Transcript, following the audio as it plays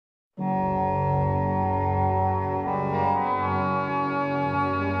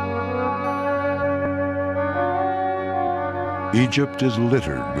Egypt is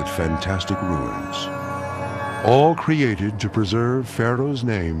littered with fantastic ruins, all created to preserve Pharaoh's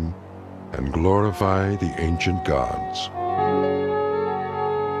name and glorify the ancient gods.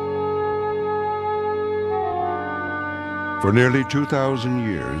 For nearly 2,000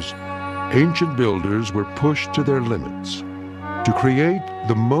 years, ancient builders were pushed to their limits to create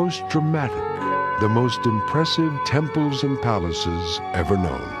the most dramatic, the most impressive temples and palaces ever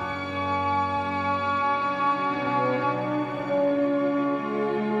known.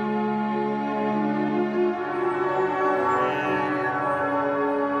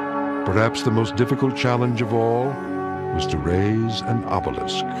 Perhaps the most difficult challenge of all was to raise an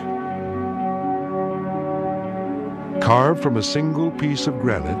obelisk. Carved from a single piece of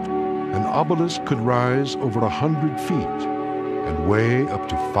granite, an obelisk could rise over 100 feet and weigh up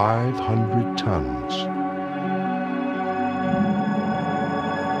to 500 tons.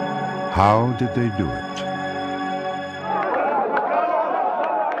 How did they do it?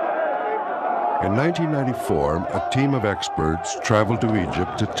 In 1994, a team of experts traveled to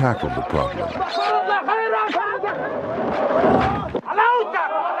Egypt to tackle the problem.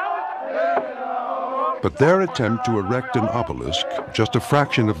 But their attempt to erect an obelisk, just a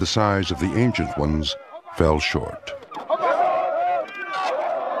fraction of the size of the ancient ones, fell short.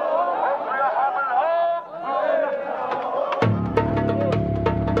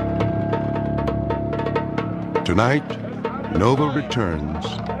 Tonight, Nova returns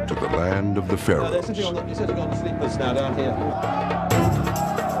to the land of the pharaohs.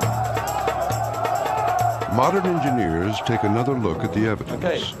 Modern engineers take another look at the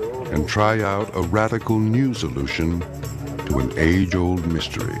evidence and try out a radical new solution to an age-old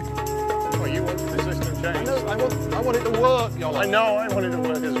mystery. Well, you want the system changed? I want it to work, I know, I want it to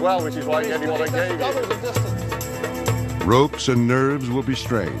work as well, which is why I gave you what I gave you. Ropes and nerves will be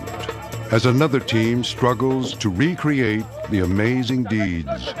strained as another team struggles to recreate the amazing deeds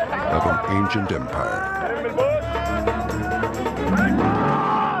of an ancient empire.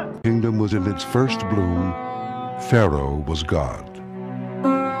 The kingdom was in its first bloom. Pharaoh was God.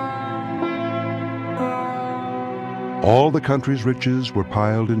 All the country's riches were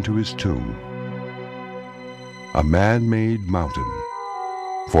piled into his tomb, a man-made mountain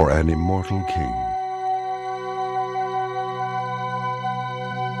for an immortal king.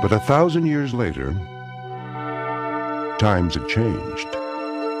 But 1,000 years later, times had changed.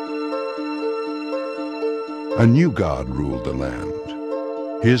 A new god ruled the land.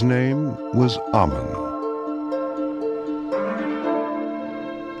 His name was Amen.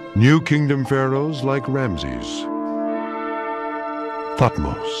 New kingdom pharaohs like Ramses,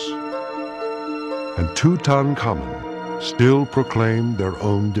 Thutmose, and Tutankhamun still proclaimed their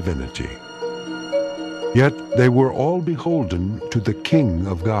own divinity. Yet they were all beholden to the king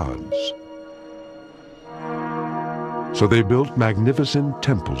of gods. So they built magnificent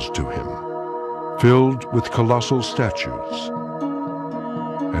temples to him, filled with colossal statues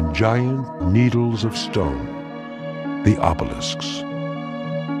and giant needles of stone, the obelisks.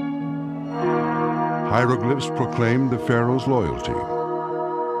 Hieroglyphs proclaimed the pharaoh's loyalty.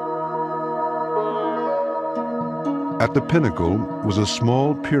 At the pinnacle was a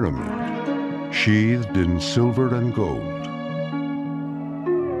small pyramid, sheathed in silver and gold.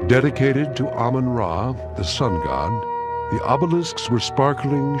 Dedicated to Amun-Ra, the sun god, the obelisks were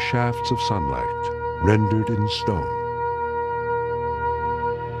sparkling shafts of sunlight, rendered in stone.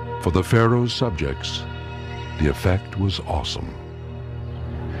 For the pharaoh's subjects, the effect was awesome.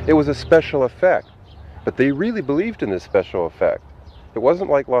 It was a special effect, but they really believed in this special effect. It wasn't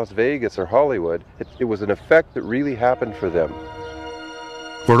like Las Vegas or Hollywood. It was an effect that really happened for them.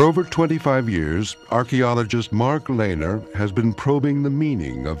 For over 25 years, archaeologist Mark Lehner has been probing the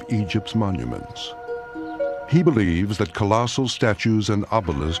meaning of Egypt's monuments. He believes that colossal statues and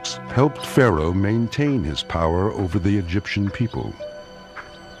obelisks helped Pharaoh maintain his power over the Egyptian people.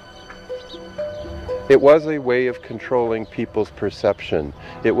 It was a way of controlling people's perception.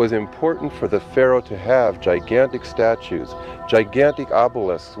 It was important for the pharaoh to have gigantic statues, gigantic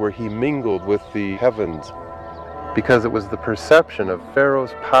obelisks where he mingled with the heavens, because it was the perception of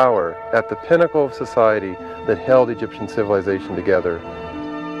Pharaoh's power at the pinnacle of society that held Egyptian civilization together.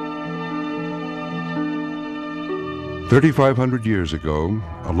 3,500 years ago,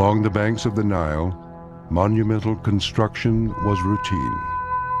 along the banks of the Nile, monumental construction was routine.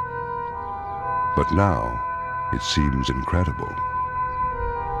 But now, it seems incredible.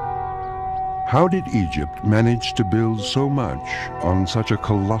 How did Egypt manage to build so much on such a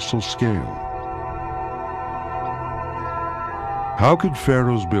colossal scale? How could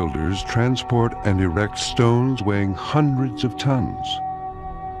Pharaoh's builders transport and erect stones weighing hundreds of tons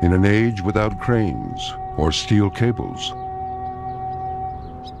in an age without cranes or steel cables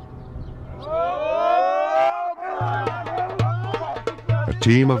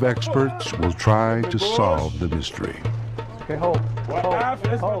team of experts will try to solve the mystery. Okay, hold.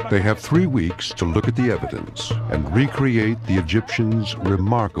 They have 3 weeks to look at the evidence and recreate the Egyptians'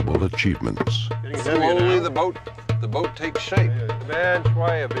 remarkable achievements. Slowly the boat takes shape.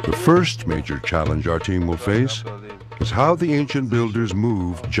 The first major challenge our team will face is how the ancient builders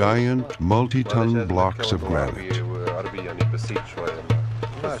moved giant, multi-ton blocks of granite.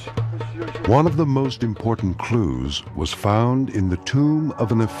 One of the most important clues was found in the tomb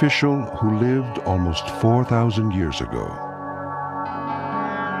of an official who lived almost 4,000 years ago.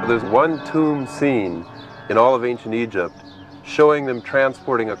 There's one tomb scene in all of ancient Egypt showing them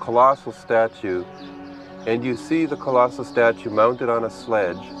transporting a colossal statue, and you see the colossal statue mounted on a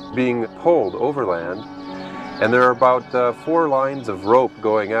sledge being pulled overland, and there are about 4 lines of rope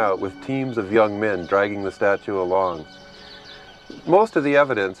going out with teams of young men dragging the statue along. Most of the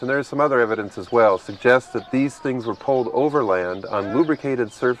evidence, and there's some other evidence as well, suggests that these things were pulled overland on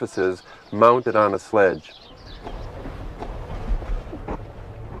lubricated surfaces mounted on a sledge.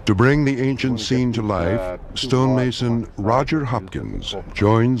 To bring the ancient scene to life, stonemason Roger Hopkins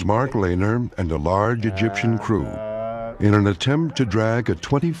joins Mark Lehner and a large Egyptian crew in an attempt to drag a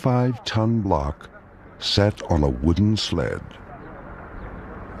 25-ton block set on a wooden sled.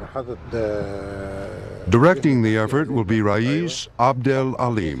 Directing the effort will be Rais Abdel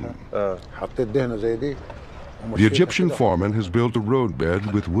Alim. The Egyptian foreman has built a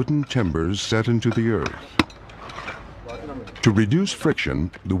roadbed with wooden timbers set into the earth. To reduce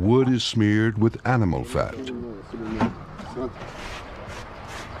friction, the wood is smeared with animal fat.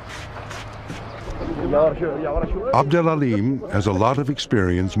 Abdel Alim has a lot of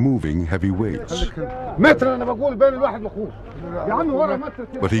experience moving heavy weights,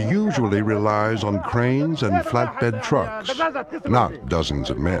 but he usually relies on cranes and flatbed trucks, not dozens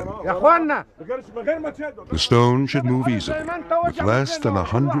of men. The stone should move easily, with less than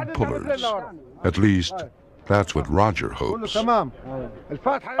 100 pullers. At least, that's what Roger hopes.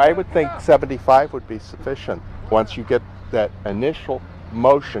 I would think 75 would be sufficient once you get that initial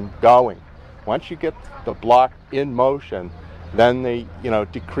motion going. Once you get the block in motion, then they,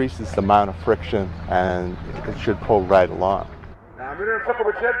 decreases the amount of friction and it should pull right along.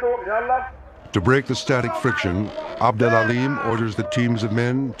 To break the static friction, Abdel Alim orders the teams of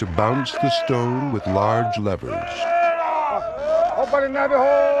men to bounce the stone with large levers.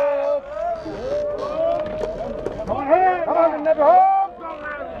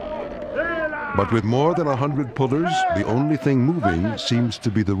 But with more than 100 pullers, the only thing moving seems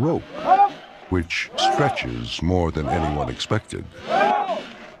to be the rope, which stretches more than anyone expected.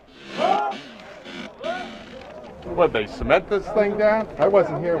 What, they cement this thing down? I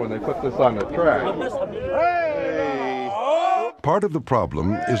wasn't here when they put this on the track. Part of the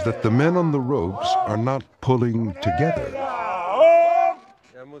problem is that the men on the ropes are not pulling together.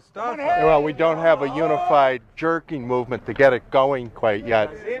 Well, we don't have a unified jerking movement to get it going quite yet.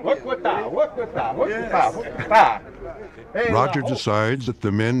 Roger decides that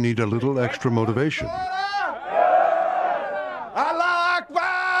the men need a little extra motivation.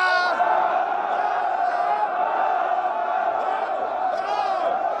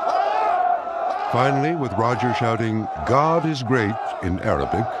 Finally, with Roger shouting, "God is great," in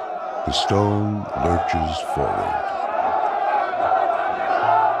Arabic, the stone lurches forward.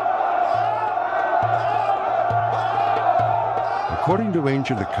 According to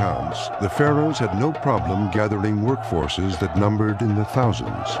ancient accounts, the pharaohs had no problem gathering workforces that numbered in the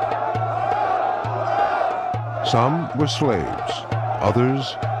thousands. Some were slaves,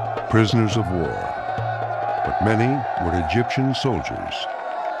 others prisoners of war, but many were Egyptian soldiers,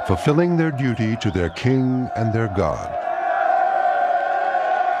 fulfilling their duty to their king and their god.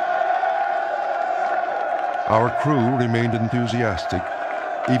 Our crew remained enthusiastic,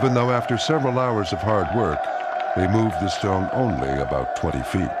 even though after several hours of hard work, they moved the stone only about 20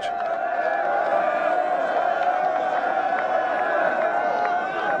 feet.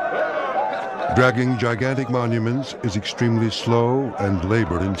 Dragging gigantic monuments is extremely slow and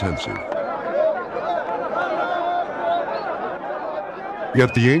labor-intensive.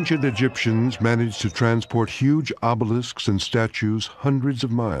 Yet the ancient Egyptians managed to transport huge obelisks and statues hundreds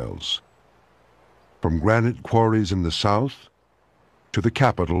of miles, from granite quarries in the south to the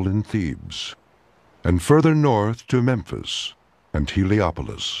capital in Thebes, and further north to Memphis and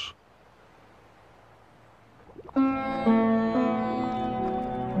Heliopolis.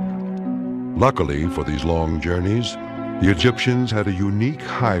 Luckily for these long journeys, the Egyptians had a unique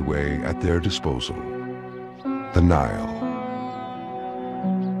highway at their disposal, the Nile.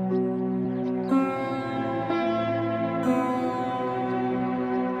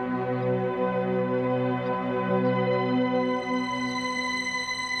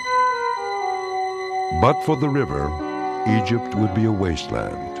 But for the river, Egypt would be a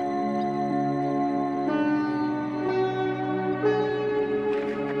wasteland.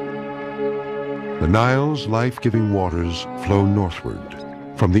 The Nile's life-giving waters flow northward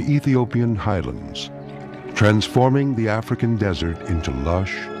from the Ethiopian highlands, transforming the African desert into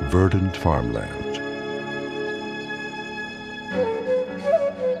lush, verdant farmland.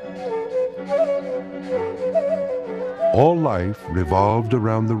 All life revolved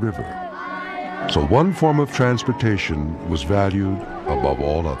around the river, so one form of transportation was valued above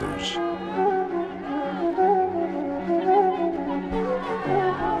all others.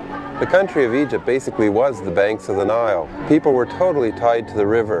 The country of Egypt basically was the banks of the Nile. People were totally tied to the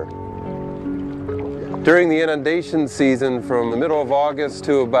river. During the inundation season from the middle of August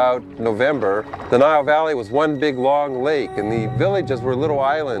to about November, the Nile Valley was one big long lake, and the villages were little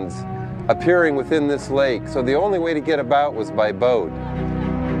islands appearing within this lake, so the only way to get about was by boat.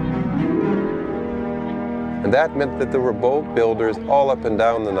 And that meant that there were boat builders all up and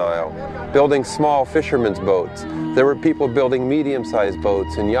down the Nile, building small fishermen's boats. There were people building medium-sized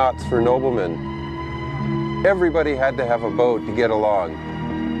boats and yachts for noblemen. Everybody had to have a boat to get along.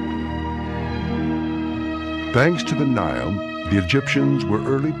 Thanks to the Nile, the Egyptians were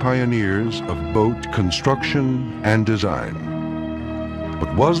early pioneers of boat construction and design.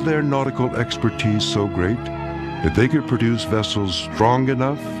 But was their nautical expertise so great that they could produce vessels strong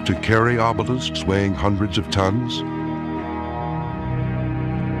enough to carry obelisks weighing hundreds of tons?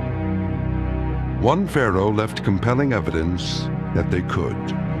 One pharaoh left compelling evidence that they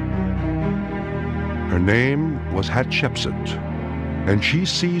could. Her name was Hatshepsut, and she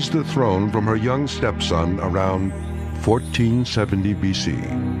seized the throne from her young stepson around 1470 BC.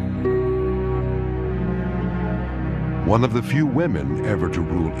 One of the few women ever to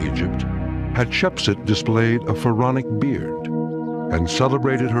rule Egypt, Hatshepsut displayed a pharaonic beard and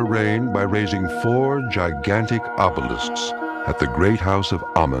celebrated her reign by raising 4 gigantic obelisks at the great house of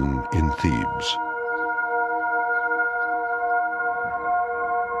Amen in Thebes.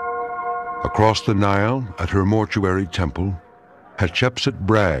 Across the Nile, at her mortuary temple, Hatshepsut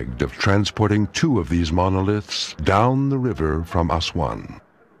bragged of transporting 2 of these monoliths down the river from Aswan.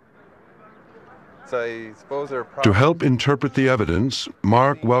 To help interpret the evidence,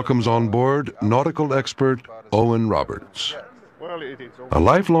 Mark welcomes on board nautical expert Owen Roberts. A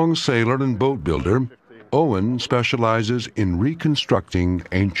lifelong sailor and boat builder, Owen specializes in reconstructing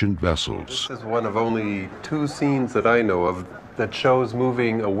ancient vessels. This is one of only 2 scenes that I know of that shows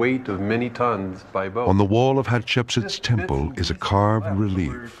moving a weight of many tons by boat. On the wall of Hatshepsut's temple is a carved We're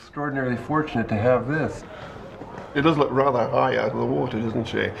relief. extraordinarily fortunate to have this. It does look rather high out of the water, doesn't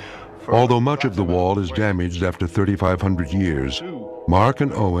she? Although much of the wall is damaged after 3,500 years, Mark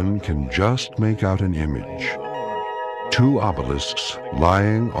and Owen can just make out an image. 2 obelisks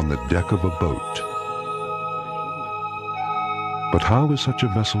lying on the deck of a boat. But how is such a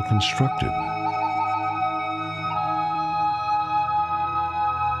vessel constructed?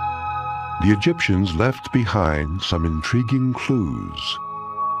 The Egyptians left behind some intriguing clues.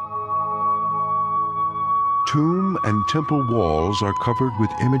 Tomb and temple walls are covered with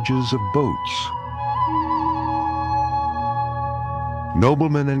images of boats.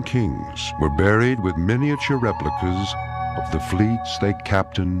 Noblemen and kings were buried with miniature replicas of the fleets they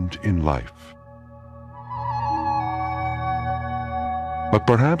captained in life. But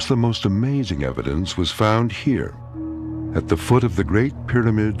perhaps the most amazing evidence was found here, at the foot of the Great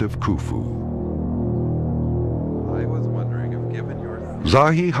Pyramid of Khufu. I was wondering if given your...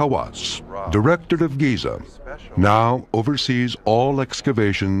 Zahi Hawass, director of Giza, now oversees all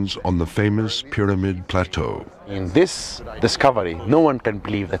excavations on the famous Pyramid Plateau. In this discovery, no one can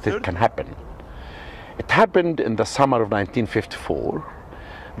believe that it can happen. It happened in the summer of 1954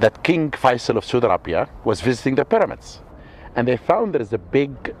 that King Faisal of Saudi Arabia was visiting the pyramids, and they found there is a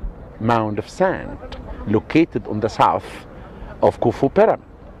big mound of sand located on the south of Khufu Pyramid.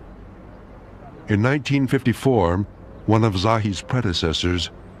 In 1954, one of Zahi's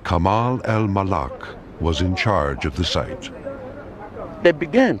predecessors, Kamal el-Malak, was in charge of the site. They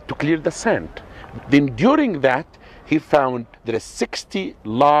began to clear the sand. Then during that, he found there are 60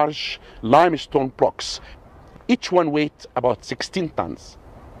 large limestone blocks. Each one weighed about 16 tons.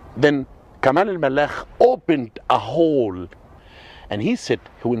 Then Kamal el-Malak opened a hole, and he said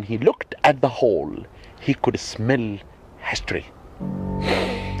when he looked at the hole, he could smell history.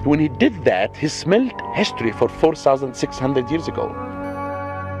 When he did that, he smelled history for 4,600 years ago.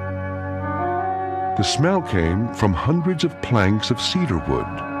 The smell came from hundreds of planks of cedar wood,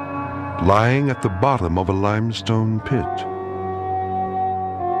 lying at the bottom of a limestone pit.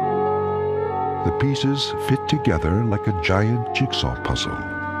 The pieces fit together like a giant jigsaw puzzle.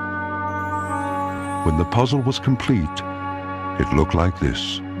 When the puzzle was complete, it looked like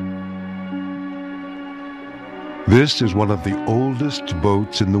this. This is one of the oldest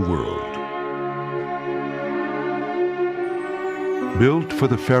boats in the world. Built for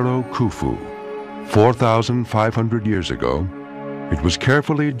the pharaoh Khufu 4,500 years ago, it was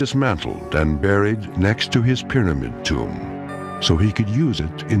carefully dismantled and buried next to his pyramid tomb so he could use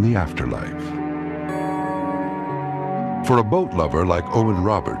it in the afterlife. For a boat lover like Owen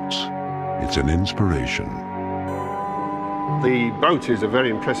Roberts, it's an inspiration. The boat is a very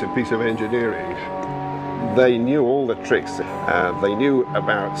impressive piece of engineering. They knew all the tricks. They knew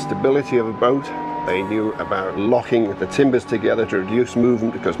about stability of a boat. They knew about locking the timbers together to reduce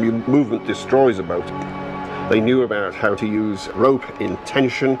movement, because movement destroys a boat. They knew about how to use rope in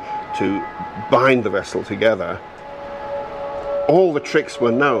tension to bind the vessel together. All the tricks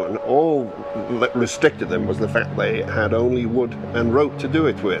were known. All that restricted them was the fact they had only wood and rope to do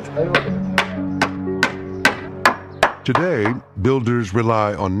it with. Today, builders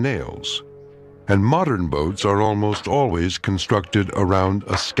rely on nails, and modern boats are almost always constructed around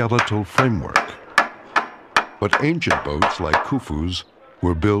a skeletal framework. But ancient boats like Khufu's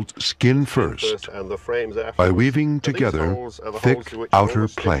were built skin first, by weaving together thick outer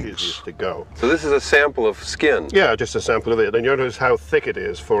planks. So this is a sample of skin? Yeah, just a sample of it. And you notice how thick it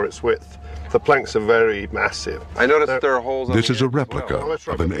is for its width. The planks are very massive. I noticed there are holes on This is a replica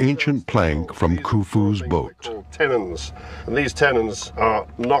of an ancient plank from Khufu's boat. Called tenons. And these tenons are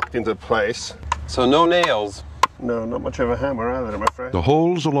knocked into place. So no nails? No, not much of a hammer either, I'm afraid. The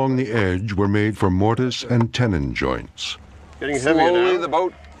holes along the edge were made for mortise and tenon joints. Getting heavier Slowly now.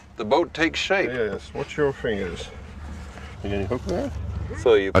 the boat takes shape. Yes, watch your fingers. You got any hook there?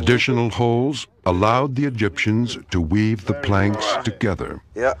 So you Additional holes allowed the Egyptians to weave the planks together.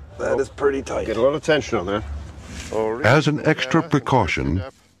 Yeah, that is pretty tight. Get a lot of tension on there. As an extra precaution,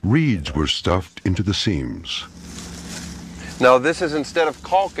 reeds were stuffed into the seams. Now this is instead of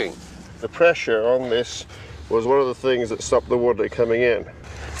caulking. The pressure on this was one of the things that stopped the water coming in.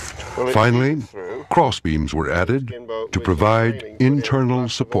 Finally, crossbeams were added to provide internal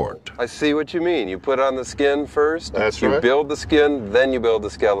support. I see what you mean. You put on the skin first, That's you right. build the skin, then you build the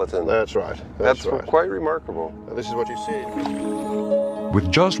skeleton. That's right. That's right. quite remarkable. And this is what you see.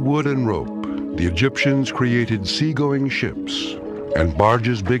 With just wood and rope, the Egyptians created seagoing ships and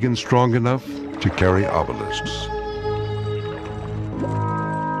barges big and strong enough to carry obelisks.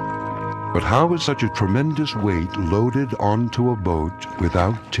 But how is such a tremendous weight loaded onto a boat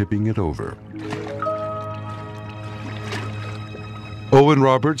without tipping it over? Owen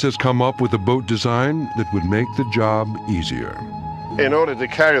Roberts has come up with a boat design that would make the job easier. In order to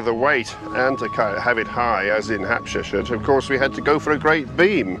carry the weight and to have it high, as in Hatshepsut, of course we had to go for a great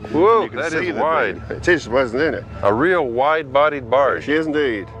beam. Whoa, You can that see is the wide. beam. It is, wasn't it? A real wide-bodied barge. She is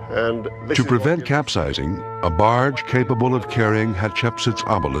indeed. And this To is prevent what capsizing, a barge capable of carrying Hatshepsut's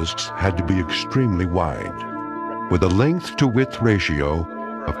obelisks had to be extremely wide, with a length-to-width ratio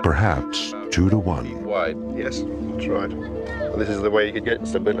of perhaps 2 to 1. Wide. Yes, that's right. And this is the way you can get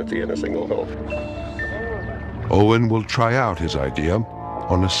stability in a single hull. Owen will try out his idea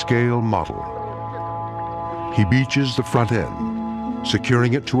on a scale model. He beaches the front end,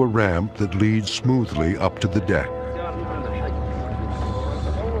 securing it to a ramp that leads smoothly up to the deck.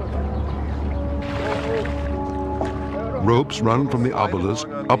 Ropes run from the obelisk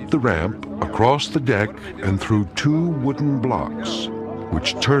up the ramp, across the deck, and through 2 wooden blocks,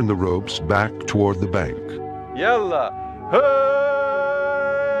 which turn the ropes back toward the bank. Yalla!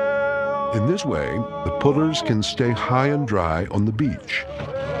 In this way, the pullers can stay high and dry on the beach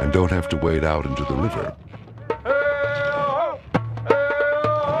and don't have to wade out into the river.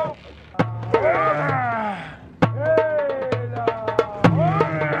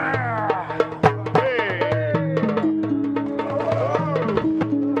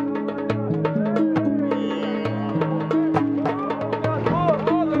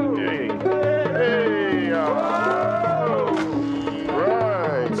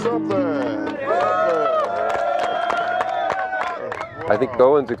 I think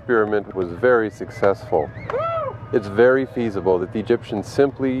Owen's experiment was very successful. It's very feasible that the Egyptians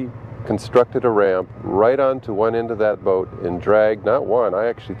simply constructed a ramp right onto one end of that boat and dragged not one, I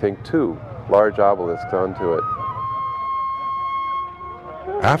actually think 2 large obelisks onto it.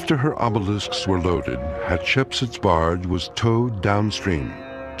 After her obelisks were loaded, Hatshepsut's barge was towed downstream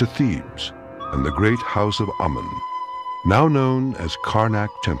to Thebes and the great house of Amun, now known as Karnak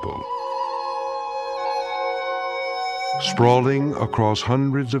Temple. Sprawling across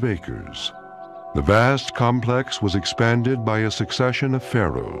hundreds of acres, the vast complex was expanded by a succession of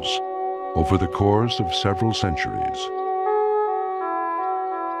pharaohs over the course of several centuries.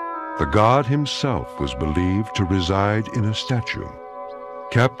 The god himself was believed to reside in a statue,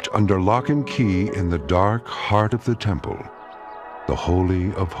 kept under lock and key in the dark heart of the temple, the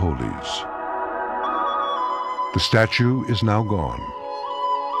Holy of Holies. The statue is now gone,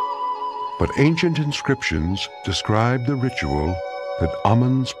 but ancient inscriptions describe the ritual that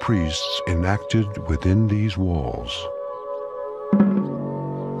Amun's priests enacted within these walls.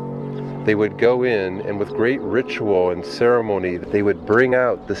 They would go in, and with great ritual and ceremony, they would bring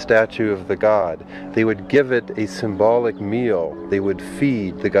out the statue of the god. They would give it a symbolic meal. They would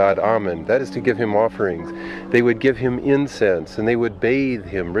feed the god Amun, that is to give him offerings. They would give him incense, and they would bathe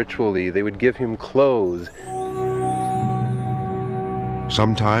him ritually. They would give him clothes.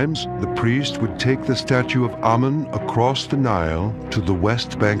 Sometimes the priest would take the statue of Amun across the Nile to the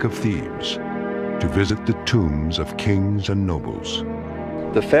west bank of Thebes to visit the tombs of kings and nobles.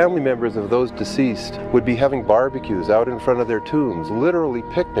 The family members of those deceased would be having barbecues out in front of their tombs, literally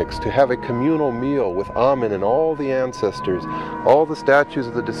picnics, to have a communal meal with Amun and all the ancestors. All the statues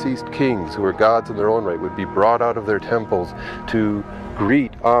of the deceased kings, who were gods in their own right, would be brought out of their temples to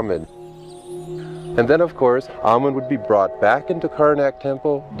greet Amun. And then, of course, Amun would be brought back into Karnak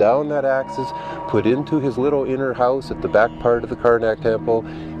temple, down that axis, put into his little inner house at the back part of the Karnak temple,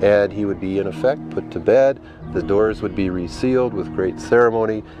 and he would be, in effect, put to bed. The doors would be resealed with great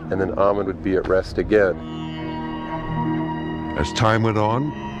ceremony, and then Amun would be at rest again. As time went on,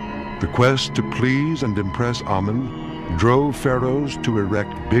 the quest to please and impress Amun drove pharaohs to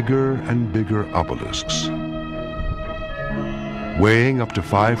erect bigger and bigger obelisks. Weighing up to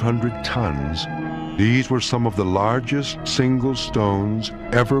 500 tons, these were some of the largest single stones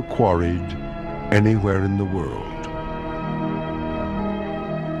ever quarried anywhere in the world.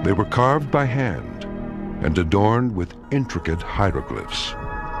 They were carved by hand and adorned with intricate hieroglyphs.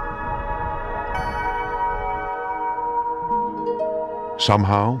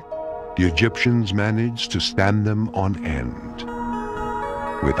 Somehow, the Egyptians managed to stand them on end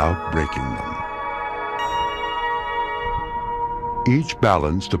without breaking them. Each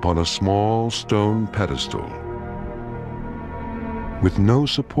balanced upon a small stone pedestal with no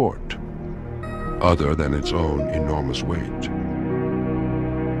support other than its own enormous weight.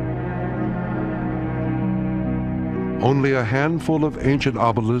 Only a handful of ancient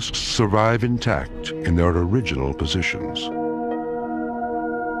obelisks survive intact in their original positions.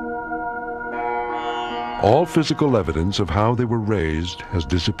 All physical evidence of how they were raised has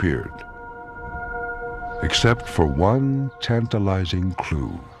disappeared, except for one tantalizing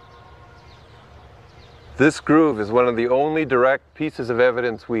clue. This groove is one of the only direct pieces of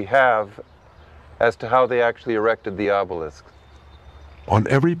evidence we have as to how they actually erected the obelisk. On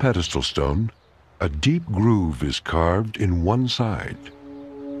every pedestal stone, a deep groove is carved in one side.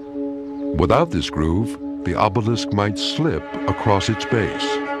 Without this groove, the obelisk might slip across its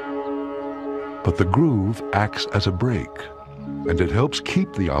base. But the groove acts as a brake, and it helps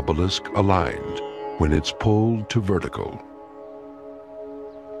keep the obelisk aligned when it's pulled to vertical.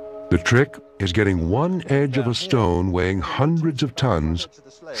 The trick is getting one edge of a stone weighing hundreds of tons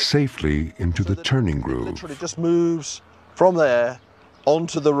safely into the turning groove. Literally just moves from there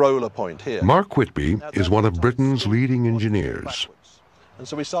onto the roller point here. Mark Whitby is one of Britain's leading engineers. And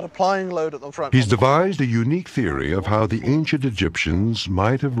so we start applying load at the front. He's devised a unique theory of how the ancient Egyptians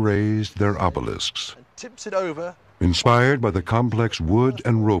might have raised their obelisks. And tips it over. Inspired by the complex wood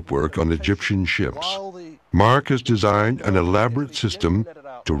and rope work on Egyptian ships, Mark has designed an elaborate system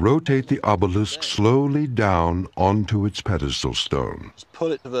to rotate the obelisk slowly down onto its pedestal stone. Just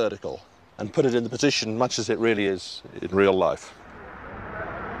pull it to vertical and put it in the position much as it really is in real life.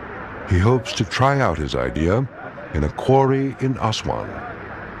 He hopes to try out his idea in a quarry in Aswan.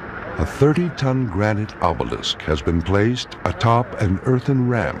 A 30-ton granite obelisk has been placed atop an earthen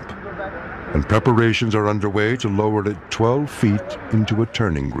ramp, and preparations are underway to lower it 12 feet into a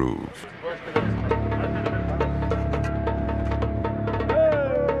turning groove.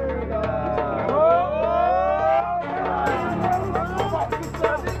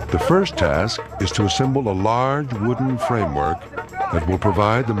 The first task is to assemble a large wooden framework that will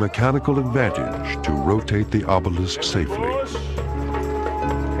provide the mechanical advantage to rotate the obelisk safely.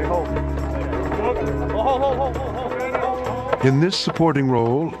 In this supporting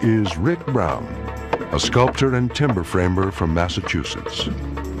role is Rick Brown, a sculptor and timber framer from Massachusetts.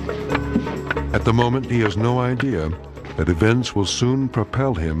 At the moment, he has no idea that events will soon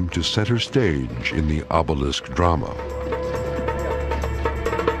propel him to center stage in the obelisk drama.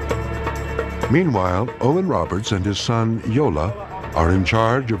 Meanwhile, Owen Roberts and his son, Yola, are in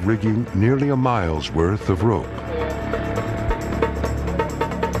charge of rigging nearly a mile's worth of rope.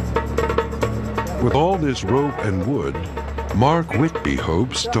 With all this rope and wood, Mark Whitby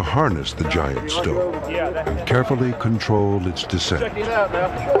hopes to harness the giant stone, carefully control its descent.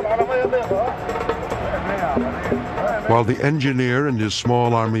 While the engineer and his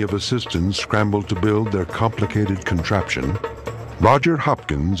small army of assistants scramble to build their complicated contraption, Roger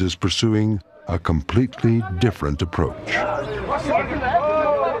Hopkins is pursuing a completely different approach.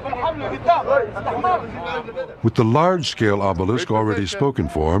 With the large-scale obelisk already spoken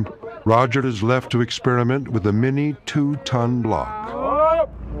for, Roger is left to experiment with a mini 2-ton block.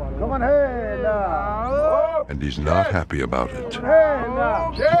 And he's not happy about it.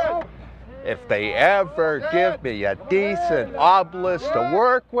 If they ever give me a decent obelisk to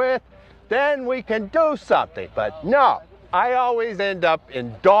work with, then we can do something. But no, I always end up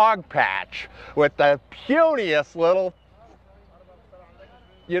in dog patch with the puniest little,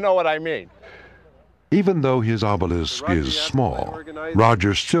 you know what I mean. Even though his obelisk is small,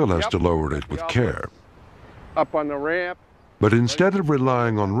 Roger still has to lower it with care. Up on the ramp. But instead of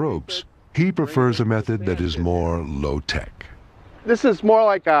relying on ropes, he prefers a method that is more low-tech. This is more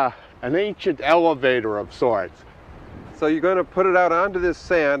like an ancient elevator of sorts. So you're going to put it out onto this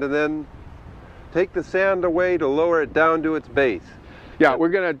sand and then take the sand away to lower it down to its base. Yeah, we're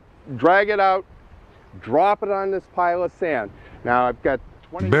going to drag it out, drop it on this pile of sand. Now I've got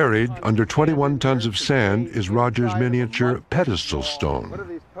buried under 21 tons of sand is Roger's miniature pedestal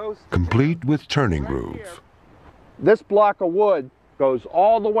stone, complete with turning groove. This block of wood goes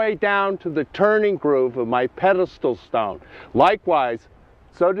all the way down to the turning groove of my pedestal stone. Likewise,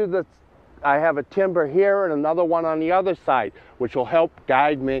 so do I have a timber here and another one on the other side, which will help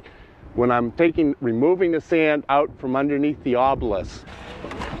guide me when I'm removing the sand out from underneath the obelisk.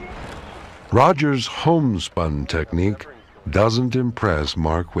 Roger's homespun technique doesn't impress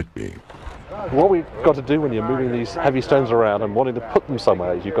Mark Whitby. What we've got to do when you're moving these heavy stones around and wanting to put them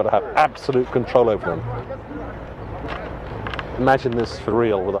somewhere is you've got to have absolute control over them. Imagine this for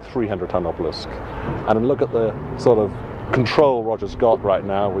real with a 300-ton obelisk. And then look at the sort of control Roger's got right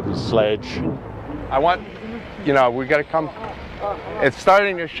now with his sledge. I want, you know, we got to come, it's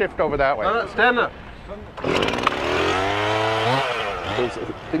starting to shift over that way. Stand up. There's a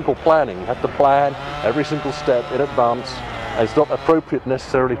thing called planning. You have to plan every single step in advance. And it's not appropriate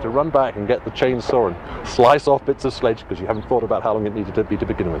necessarily to run back and get the chainsaw and slice off bits of sledge because you haven't thought about how long it needed to be to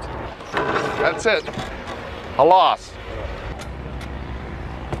begin with. That's it. A loss.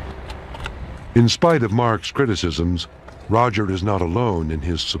 In spite of Mark's criticisms, Roger is not alone in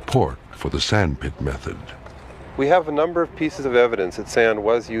his support for the sandpit method. We have a number of pieces of evidence that sand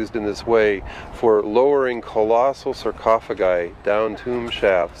was used in this way for lowering colossal sarcophagi down tomb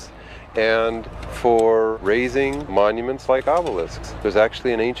shafts and for raising monuments like obelisks. There's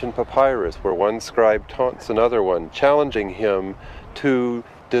actually an ancient papyrus where one scribe taunts another one, challenging him to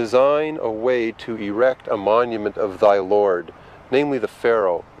design a way to erect a monument of thy lord, namely the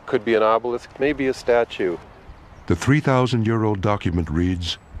pharaoh. It could be an obelisk, maybe a statue. The 3,000-year-old document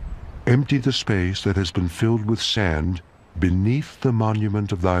reads, "Empty the space that has been filled with sand beneath the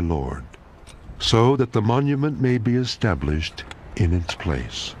monument of thy Lord, so that the monument may be established in its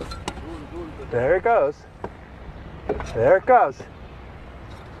place." There it goes. There it goes.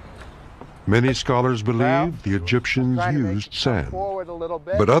 Many scholars believe the Egyptians used sand,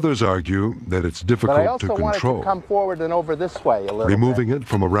 but others argue that it's difficult to control. To come forward and over this way a little Removing it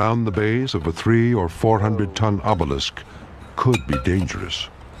from around the base of a 300- or 400-ton obelisk could be dangerous.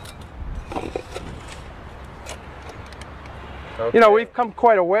 You know, we've come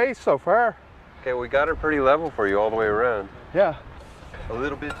quite a way so far. Okay, we got it pretty level for you all the way around. Yeah. A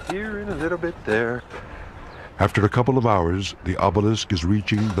little bit here and a little bit there. After a couple of hours, the obelisk is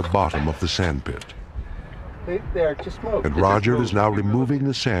reaching the bottom of the sandpit. There, just move. And Roger is now removing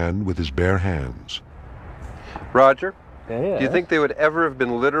the sand with his bare hands. Roger, Yeah. do you think they would ever have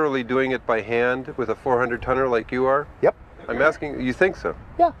been literally doing it by hand with a 400-tonner like you are? Yep. I'm asking, you think so?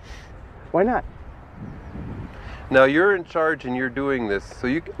 Yeah. Why not? Now you're in charge and you're doing this, so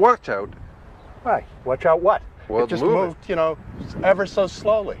you watch out. Right. Watch out what? Well, it just move moved, you know, ever so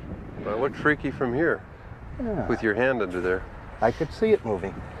slowly. Well, it looked freaky from here, Yeah. with your hand under there. I could see it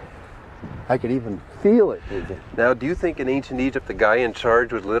moving. I could even feel it moving. Now, do you think in ancient Egypt the guy in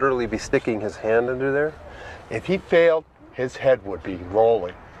charge would literally be sticking his hand under there? If he failed, his head would be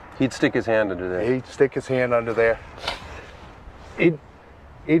rolling. He'd stick his hand under there. He'd stick his hand under there.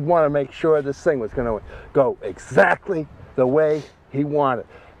 He'd want to make sure this thing was going to go exactly the way he wanted.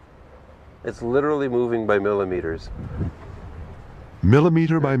 It's literally moving by millimeters.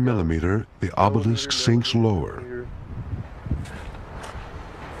 Millimeter by millimeter, the obelisk sinks lower.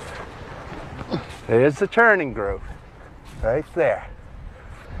 There's the turning groove, right there.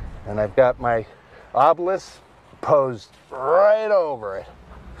 And I've got my obelisk superimposed right over it.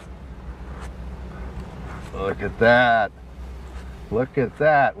 Look at that. Look at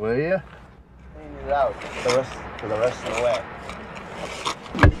that, will you? Clean it out for the rest of the way.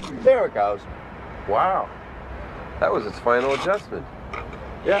 There it goes. Wow. That was its final adjustment.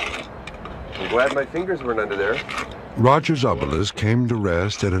 Yeah. I'm glad my fingers weren't under there. Roger's obelisk came to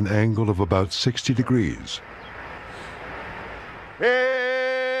rest at an angle of about 60 degrees.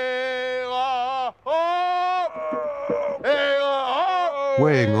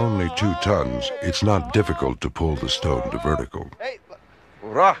 Weighing only 2 tons, it's not difficult to pull the stone to vertical.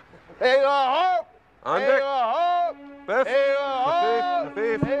 Hoera! On deck! Best!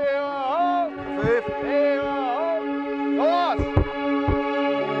 Beef!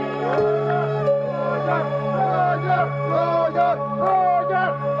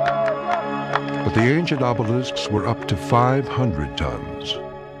 But the ancient obelisks were up to 500 tons,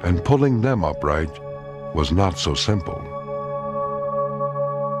 and pulling them upright was not so simple.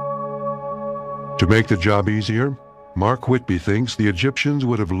 To make the job easier, Mark Whitby thinks the Egyptians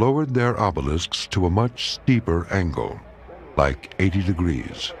would have lowered their obelisks to a much steeper angle, like 80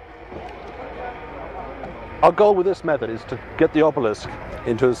 degrees. Our goal with this method is to get the obelisk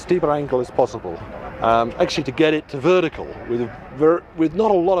into as steep an angle as possible. Actually, to get it to vertical with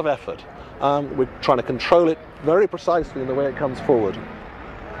not a lot of effort. We're trying to control it very precisely in the way it comes forward.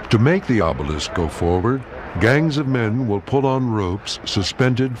 To make the obelisk go forward, gangs of men will pull on ropes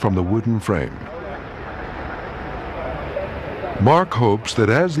suspended from the wooden frame. Mark hopes that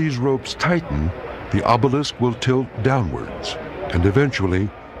as these ropes tighten, the obelisk will tilt downwards and eventually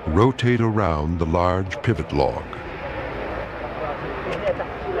rotate around the large pivot log.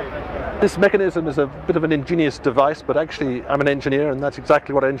 This mechanism is a bit of an ingenious device, but actually I'm an engineer, and that's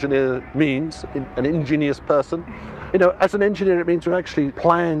exactly what engineer means, an ingenious person. You know, as an engineer, it means we've actually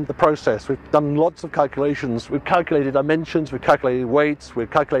planned the process. We've done lots of calculations. We've calculated dimensions, we've calculated weights, we're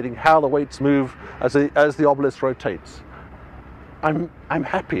calculating how the weights move as the obelisk rotates. I'm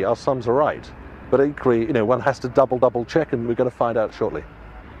happy our sums are right, but equally, you know, one has to double check, and we're going to find out shortly.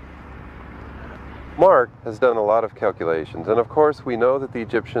 Mark has done a lot of calculations, and of course we know that the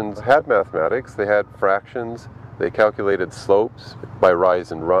Egyptians had mathematics. They had fractions, they calculated slopes by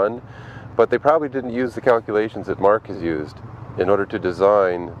rise and run, but they probably didn't use the calculations that Mark has used in order to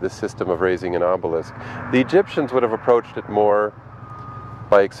design this system of raising an obelisk. The Egyptians would have approached it more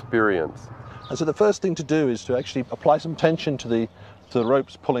by experience. And so the first thing to do is to actually apply some tension to the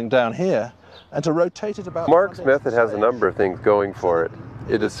ropes pulling down here, and to rotate it about... Mark's method has a number of things going for it.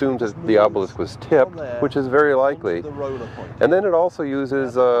 It assumes that the obelisk was tipped, which is very likely. And then it also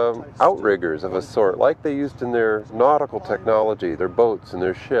uses outriggers of a sort, like they used in their nautical technology, their boats and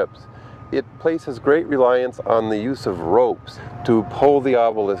their ships. It places great reliance on the use of ropes to pull the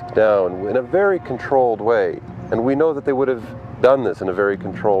obelisk down in a very controlled way. And we know that they would have done this in a very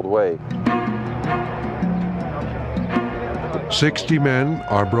controlled way. 60 men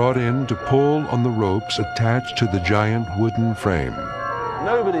are brought in to pull on the ropes attached to the giant wooden frame.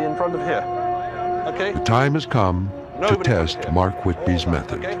 Nobody in front of here. Okay? The time has come to test Mark Whitby's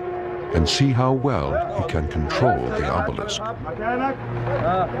method and see how well he can control the obelisk. No,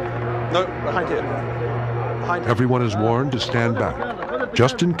 behind here. Behind here. Everyone is warned to stand back,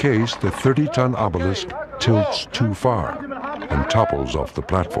 just in case the 30-ton obelisk tilts too far and topples off the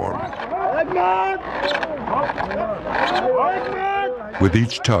platform. With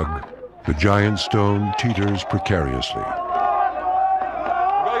each tug, the giant stone teeters precariously.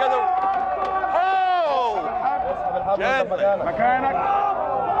 Get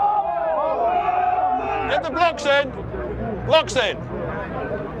the blocks in! Blocks in!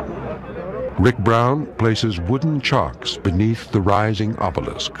 Rick Brown places wooden chocks beneath the rising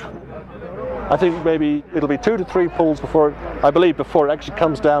obelisk. I think maybe it'll be 2 to 3 pulls before it actually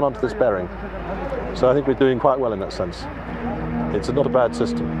comes down onto this bearing. So I think we're doing quite well in that sense. It's not a bad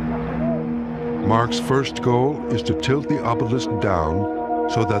system. Mark's first goal is to tilt the obelisk down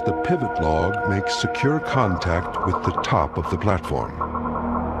so that the pivot log makes secure contact with the top of the platform.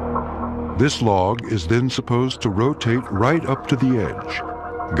 This log is then supposed to rotate right up to the edge,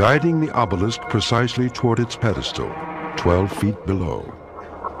 guiding the obelisk precisely toward its pedestal, 12 feet below.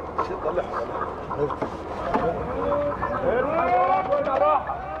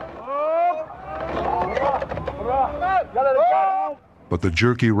 But the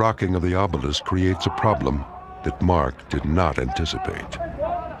jerky rocking of the obelisk creates a problem that Mark did not anticipate.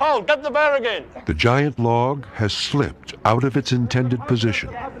 Hold, get the bearing in! The giant log has slipped out of its intended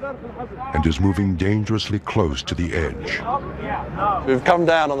position and is moving dangerously close to the edge. We've come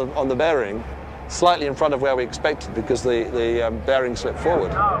down on the bearing slightly in front of where we expected because the bearing slipped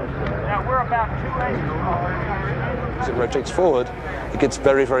forward. Yeah, we're about 2 inches. as it rotates forward, it gets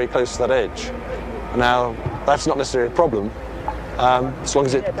very, very close to that edge. Now, that's not necessarily a problem, as long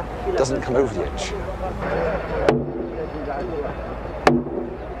as it doesn't come over the edge.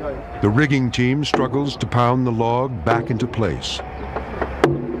 The rigging team struggles to pound the log back into place.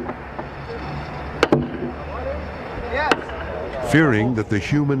 Fearing that the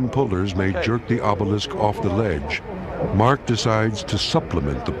human pullers may jerk the obelisk off the ledge, Mark decides to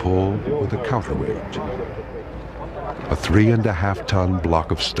supplement the pull with a counterweight. A 3.5-ton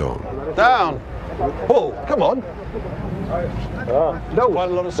block of stone. Down! Pull! Come on! Quite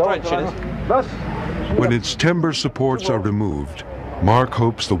a lot of stretch in it. When its timber supports are removed, Mark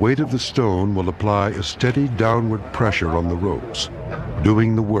hopes the weight of the stone will apply a steady downward pressure on the ropes,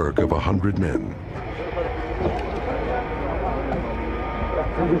 doing the work of 100 men.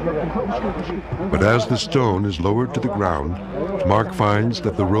 But as the stone is lowered to the ground, Mark finds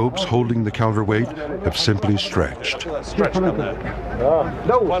that the ropes holding the counterweight have simply stretched. Stretch down there.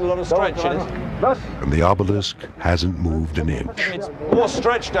 Quite a lot of stretch in it. And the obelisk hasn't moved an inch. It's more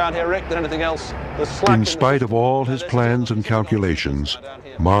stretch down here, Rick, than anything else. In spite of all his plans and calculations,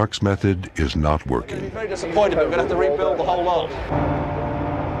 Mark's method is not working. Very disappointed, but we're going to have to rebuild the whole lot.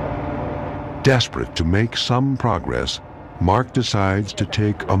 Desperate to make some progress, Mark decides to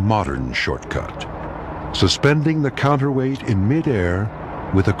take a modern shortcut, suspending the counterweight in midair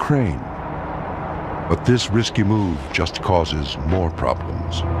with a crane. But this risky move just causes more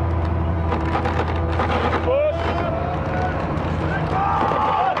problems.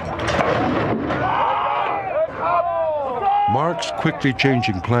 Mark's quickly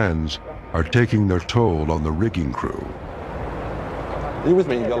changing plans are taking their toll on the rigging crew. Are you with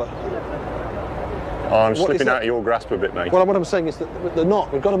me, Yola? Oh, I'm slipping out of your grasp a bit, mate. Well, what I'm saying is that the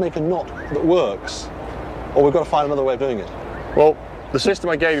knot, we've got to make a knot that works, or we've got to find another way of doing it. Well, the system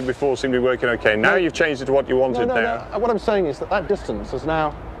I gave you before seemed to be working okay. Now you've changed it to what you wanted now. No. What I'm saying is that that distance is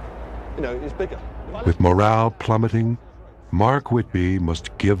now, is bigger. With morale plummeting, Mark Whitby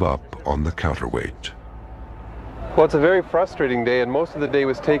must give up on the counterweight. Well, it's a very frustrating day, and most of the day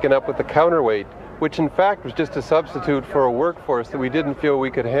was taken up with the counterweight, which in fact was just a substitute for a workforce that we didn't feel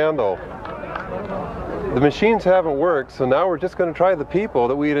we could handle. The machines haven't worked, so now we're just going to try the people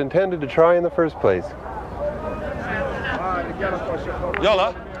that we had intended to try in the first place.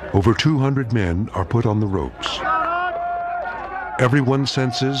 Yola? Over 200 men are put on the ropes. Everyone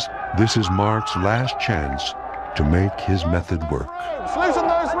senses this is Mark's last chance to make his method work. Loosen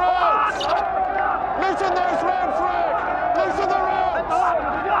those ropes! Loosen those ropes, Rick! Loosen the ropes!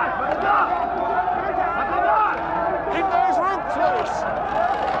 Keep those ropes loose!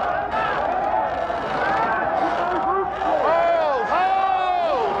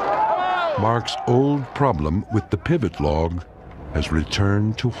 Hold! Mark's old problem with the pivot log has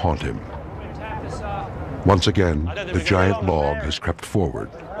returned to haunt him. Once again, the giant log has crept forward.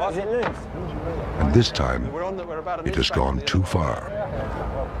 And this time, it has gone too far.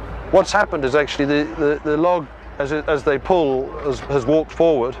 What's happened is actually the log, as they pull, has walked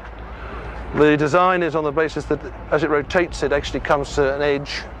forward. The design is on the basis that as it rotates, it actually comes to an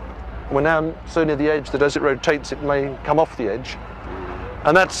edge. We're now so near the edge that as it rotates, it may come off the edge.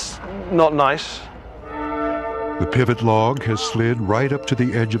 And that's not nice. The pivot log has slid right up to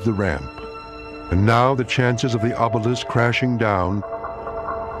the edge of the ramp. And now the chances of the obelisk crashing down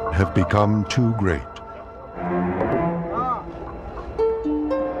have become too great.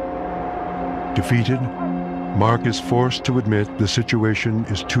 Defeated, Mark is forced to admit the situation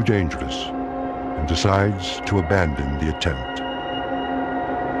is too dangerous and decides to abandon the attempt.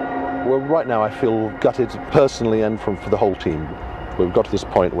 Well, right now I feel gutted personally and for the whole team. We've got to this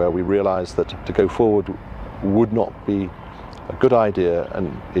point where we realise that to go forward would not be a good idea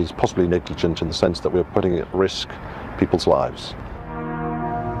and is possibly negligent in the sense that we're putting at risk people's lives.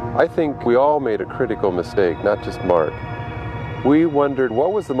 I think we all made a critical mistake, not just Mark. We wondered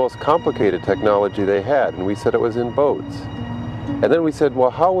what was the most complicated technology they had, and we said it was in boats. And then we said,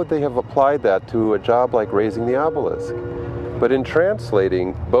 well, how would they have applied that to a job like raising the obelisk? But in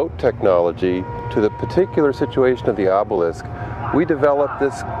translating boat technology to the particular situation of the obelisk, we developed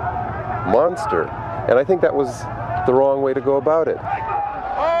this monster. And I think that was the wrong way to go about it.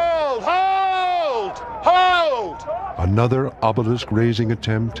 Hold! Hold! Hold! Another obelisk raising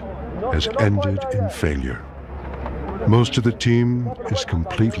attempt has ended in failure. Most of the team is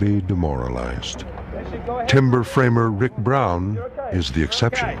completely demoralized. Timber framer Rick Brown is the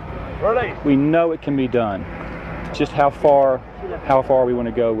exception. We know it can be done. It's just how far we want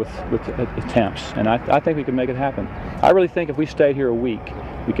to go with attempts, and I think we can make it happen. I really think if we stayed here a week,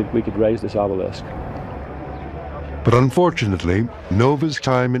 we could raise this obelisk. But unfortunately, Nova's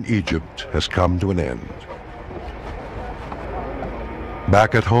time in Egypt has come to an end.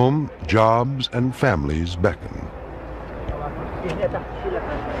 Back at home, jobs and families beckon.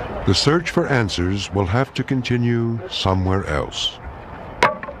 The search for answers will have to continue somewhere else.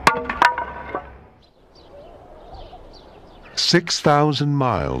 6,000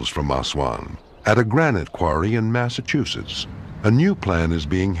 miles from Aswan, at a granite quarry in Massachusetts, a new plan is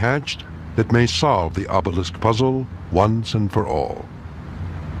being hatched that may solve the obelisk puzzle once and for all.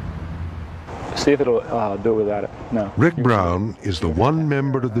 See if it'll do it without it. No. Rick Brown is the one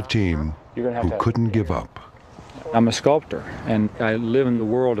member of the team who couldn't give up. I'm a sculptor, and I live in the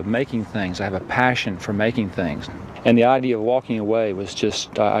world of making things. I have a passion for making things. And the idea of walking away was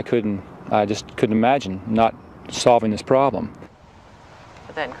just, I just couldn't imagine not solving this problem.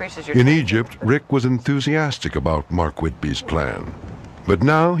 But that increases your In Egypt, Rick was enthusiastic about Mark Whitby's plan. But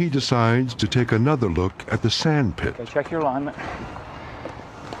now he decides to take another look at the sand pit. Okay, check your alignment.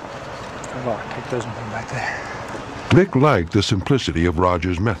 Take those and put them back there. Rick liked the simplicity of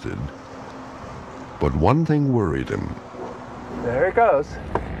Roger's method. But one thing worried him. There it goes.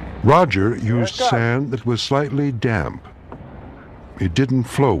 Roger used sand that was slightly damp. It didn't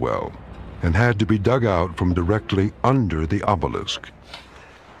flow well and had to be dug out from directly under the obelisk.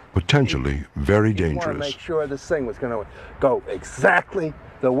 Potentially very dangerous. He wanted to make sure this thing was going to go exactly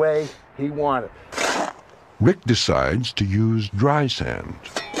the way he wanted. Rick decides to use dry sand,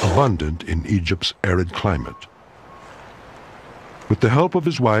 abundant in Egypt's arid climate. With the help of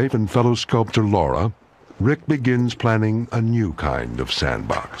his wife and fellow sculptor Laura, Rick begins planning a new kind of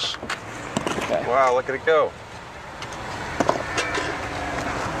sandbox. Okay. Wow, look at it go.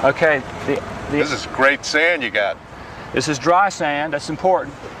 Okay, this is great sand you got. This is dry sand, that's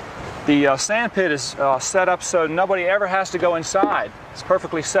important. The sand pit is set up so nobody ever has to go inside. It's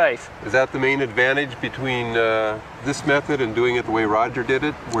perfectly safe. Is that the main advantage between this method and doing it the way Roger did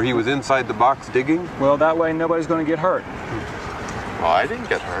it, where he was inside the box digging? Well, that way nobody's going to get hurt. Well, I didn't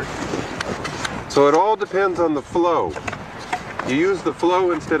get hurt. So it all depends on the flow. You use the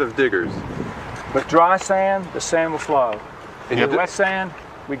flow instead of diggers. With dry sand, the sand will flow. And with wet sand,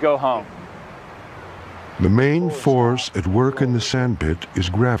 we go home. The main force at work in the sandpit is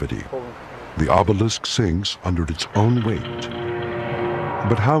gravity. The obelisk sinks under its own weight.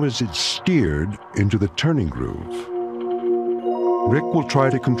 But how is it steered into the turning groove? Rick will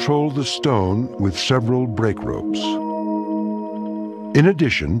try to control the stone with several brake ropes. In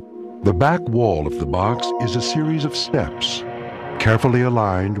addition, the back wall of the box is a series of steps, carefully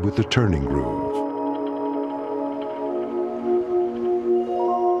aligned with the turning groove.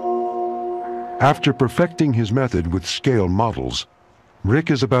 After perfecting his method with scale models,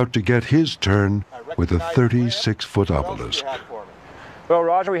 Rick is about to get his turn with a 36-foot obelisk. Well,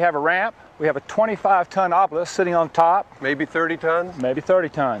 Roger, we have a ramp. We have a 25-ton obelisk sitting on top. Maybe 30 tons? Maybe 30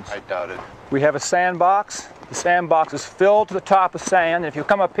 tons. I doubt it. We have a sandbox. The sandbox is filled to the top with sand. If you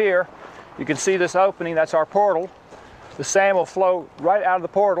come up here, you can see this opening. That's our portal. The sand will flow right out of the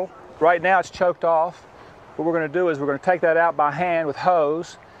portal. Right now it's choked off. What we're going to do is we're going to take that out by hand with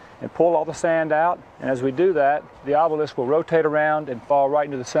hose and pull all the sand out. And as we do that, the obelisk will rotate around and fall right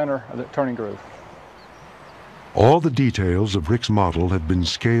into the center of the turning groove. All the details of Rick's model have been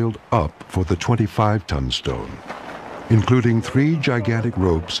scaled up for the 25-ton stone, including 3 gigantic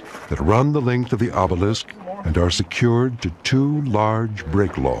ropes that run the length of the obelisk and are secured to 2 large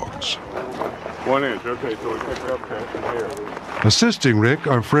brake logs. 1 inch, okay, so we pick it up from here. Assisting Rick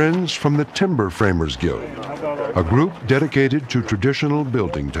are friends from the Timber Framers Guild, a group dedicated to traditional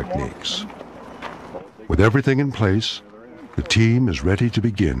building techniques. With everything in place, the team is ready to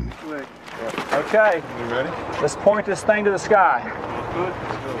begin. Okay, You ready? let's point this thing to the sky.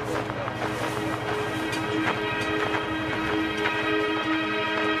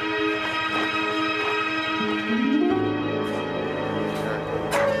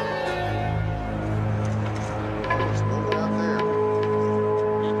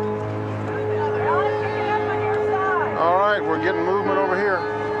 All right, we're getting movement over here.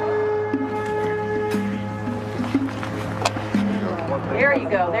 There you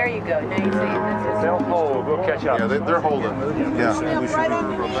go, there you go. Now you see this They'll hold, we'll catch up. Yeah, they're holding.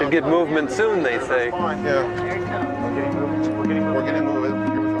 Yeah. Should get movement soon, they say. Yeah, There it comes. we're getting moving.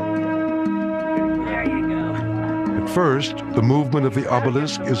 There you go. At first, the movement of the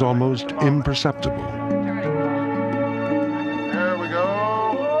obelisk is almost imperceptible. There we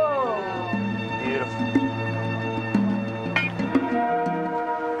go. Beautiful.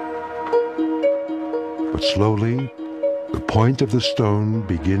 But slowly, the point of the stone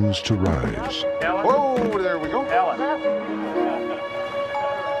begins to rise. Ellen? Whoa, there we go. Ellen.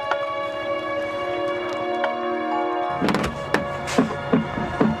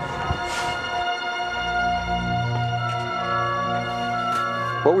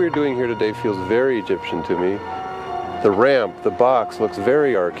 What we're doing here today feels very Egyptian to me. The ramp, the box looks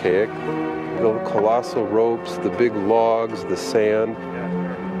very archaic. The colossal ropes, the big logs, the sand.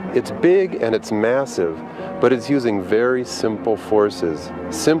 It's big and it's massive, but it's using very simple forces.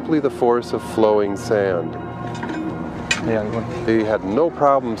 Simply the force of flowing sand. They had no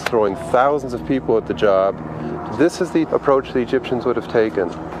problems throwing thousands of people at the job. This is the approach the Egyptians would have taken.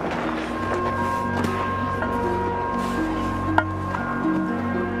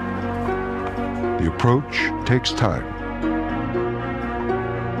 The approach takes time.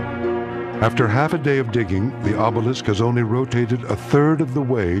 After half a day of digging, the obelisk has only rotated a third of the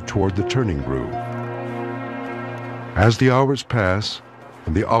way toward the turning groove. As the hours pass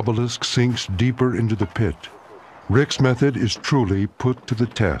and the obelisk sinks deeper into the pit, Rick's method is truly put to the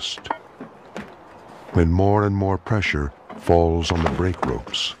test when more and more pressure falls on the brake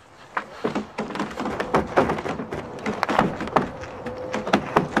ropes.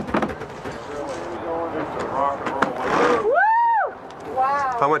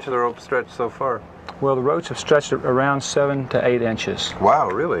 How much of the rope stretched so far? Well, the ropes have stretched around 7 to 8 inches. Wow,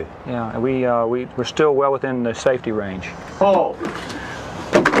 really? Yeah, and we're still well within the safety range. Oh!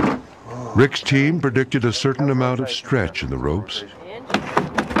 Rick's team predicted a certain amount of stretch in the ropes.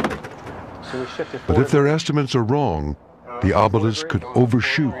 But if their estimates are wrong, the obelisk could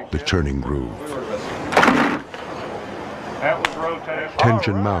overshoot the turning groove.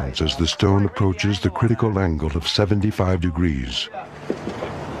 Tension mounts as the stone approaches the critical angle of 75 degrees.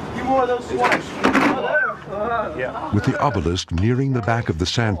 With the obelisk nearing the back of the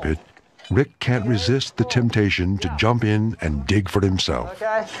sandpit, Rick can't resist the temptation to jump in and dig for himself.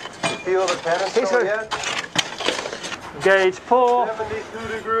 Okay. Feel the pedestal yet? Gauge pull. 72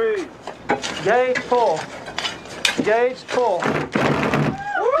 degrees. Gauge pull. Gauge pull.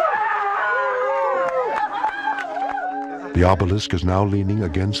 The obelisk is now leaning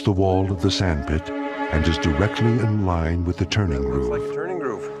against the wall of the sandpit and is directly in line with the turning groove. Looks like a turning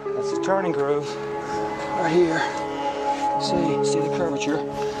groove. That's the turning groove. Right here. See the curvature?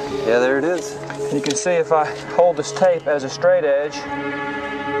 Yeah, there it is. You can see if I hold this tape as a straight edge,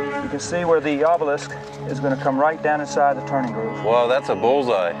 you can see where the obelisk is going to come right down inside the turning groove. Wow, that's a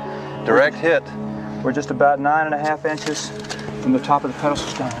bullseye. Direct hit. We're just about 9.5 inches from the top of the pedestal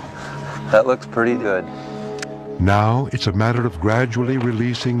stone. That looks pretty good. Now it's a matter of gradually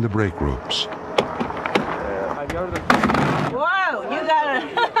releasing the brake ropes. Whoa, you gotta,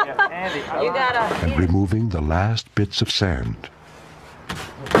 you gotta. And removing the last bits of sand.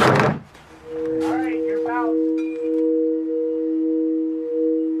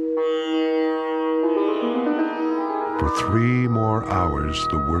 For 3 more hours,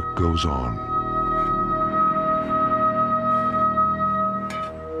 the work goes on.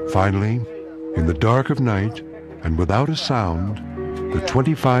 Finally, in the dark of night and without a sound, the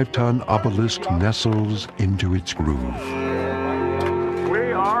 25-ton obelisk nestles into its groove.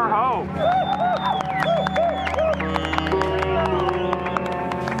 We are home.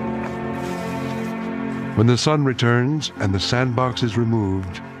 When the sun returns and the sandbox is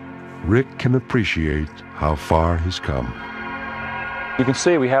removed, Rick can appreciate how far he's come. You can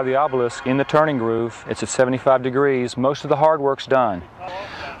see we have the obelisk in the turning groove. It's at 75 degrees. Most of the hard work's done.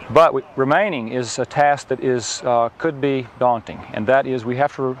 But remaining is a task that could be daunting, and that is we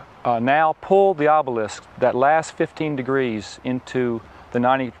have to now pull the obelisk that last 15 degrees into the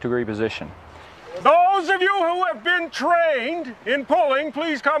 90-degree position. Those of you who have been trained in pulling,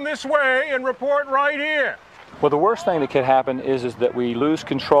 please come this way and report right here. Well, the worst thing that could happen is that we lose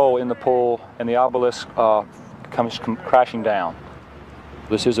control in the pull and the obelisk comes crashing down.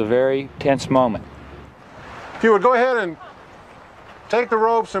 This is a very tense moment. If you would go ahead and take the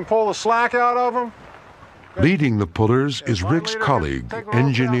ropes and pull the slack out of them. Leading the pullers is Rick's colleague,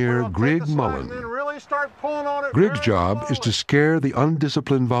 engineer Greg Mullen. Greg's job is to scare the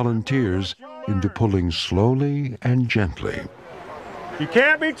undisciplined volunteers into pulling slowly and gently. You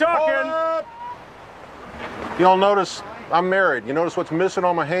can't be talking. You'll notice I'm married. You notice what's missing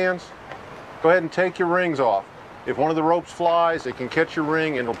on my hands? Go ahead and take your rings off. If one of the ropes flies, it can catch your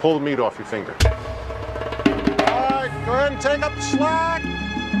ring and it'll pull the meat off your finger. All right, go ahead and take up the slack.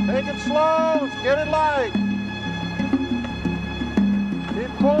 Take it slow, get it light.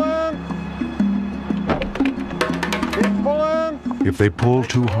 Keep pulling. Keep pulling. If they pull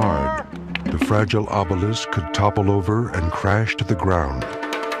too hard, the fragile obelisk could topple over and crash to the ground.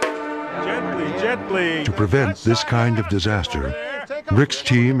 Gently. To prevent this kind of disaster, Rick's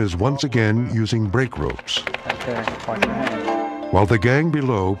team is once again using brake ropes. While the gang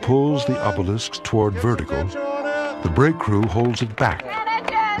below pulls the obelisks toward vertical, the brake crew holds it back,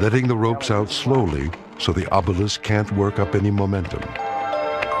 letting the ropes out slowly so the obelisk can't work up any momentum.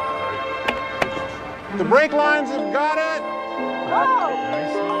 The brake lines have got it.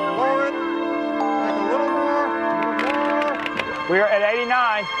 Lower it. Like a little more. We are at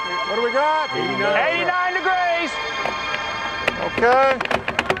 89. What do we got? 89 degrees. Okay.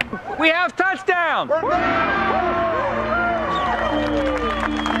 We have touchdown.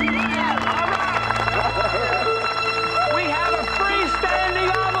 We have a freestanding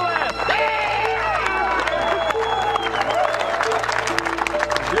obelisk.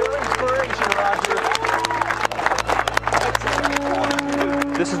 Your inspiration, Roger.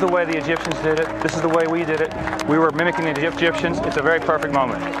 This is the way the Egyptians did it. This is the way we did it. We were mimicking the Egyptians. It's a very perfect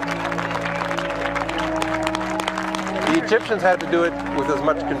moment. The Egyptians had to do it with as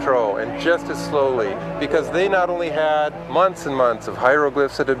much control and just as slowly, because they not only had months and months of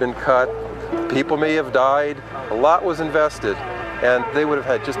hieroglyphs that had been cut, people may have died, a lot was invested, and they would have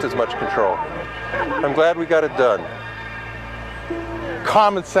had just as much control. I'm glad we got it done.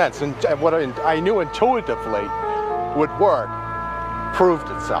 Common sense and what I knew intuitively would work proved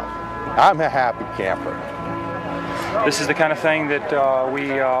itself. I'm a happy camper. This is the kind of thing that we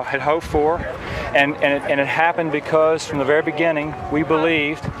had hoped for, and it happened because from the very beginning we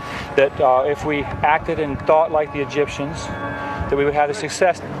believed that if we acted and thought like the Egyptians, that we would have the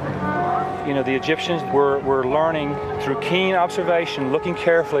success. You know, the Egyptians were learning through keen observation, looking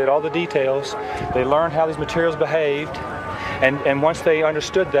carefully at all the details. They learned how these materials behaved, and once they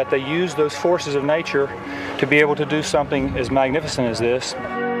understood that, they used those forces of nature to be able to do something as magnificent as this.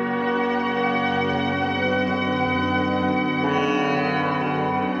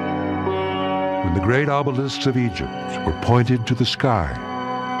 When the great obelisks of Egypt were pointed to the sky,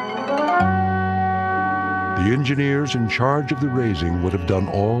 the engineers in charge of the raising would have done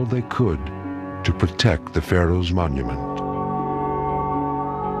all they could to protect the pharaoh's monument.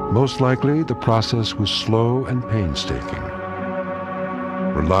 Most likely, the process was slow and painstaking,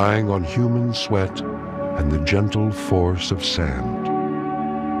 relying on human sweat and the gentle force of sand.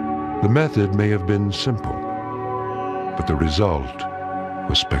 The method may have been simple, but the result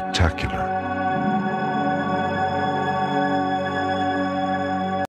was spectacular.